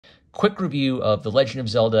quick review of The Legend of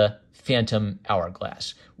Zelda Phantom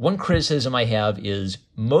Hourglass. One criticism I have is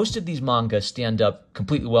most of these manga stand up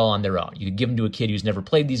completely well on their own. You could give them to a kid who's never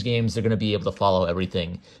played these games, they're going to be able to follow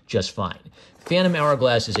everything just fine. Phantom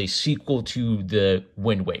Hourglass is a sequel to the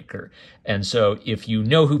Wind Waker. And so if you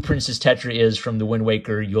know who Princess Tetra is from the Wind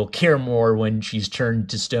Waker, you'll care more when she's turned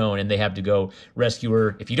to stone and they have to go rescue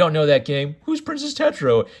her. If you don't know that game, who's Princess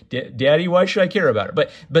Tetra? Daddy, why should I care about her?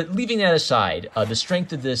 But leaving that aside, the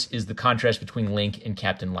strength of this is the contrast between Link and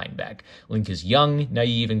Captain Linebeck. Link is young,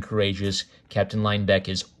 naive, and courageous. Captain Linebeck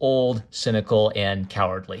is old, cynical, and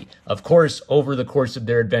cowardly. Of course, over the course of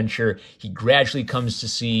their adventure, he gradually comes to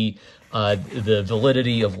see the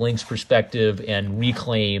validity of Link's perspective and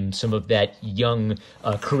reclaim some of that young,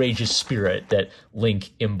 courageous spirit that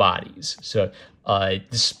Link embodies. So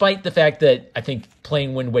despite the fact that I think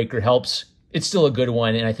playing Wind Waker helps, it's still a good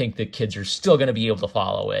one, and I think that kids are still going to be able to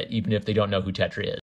follow it, even if they don't know who Tetra is.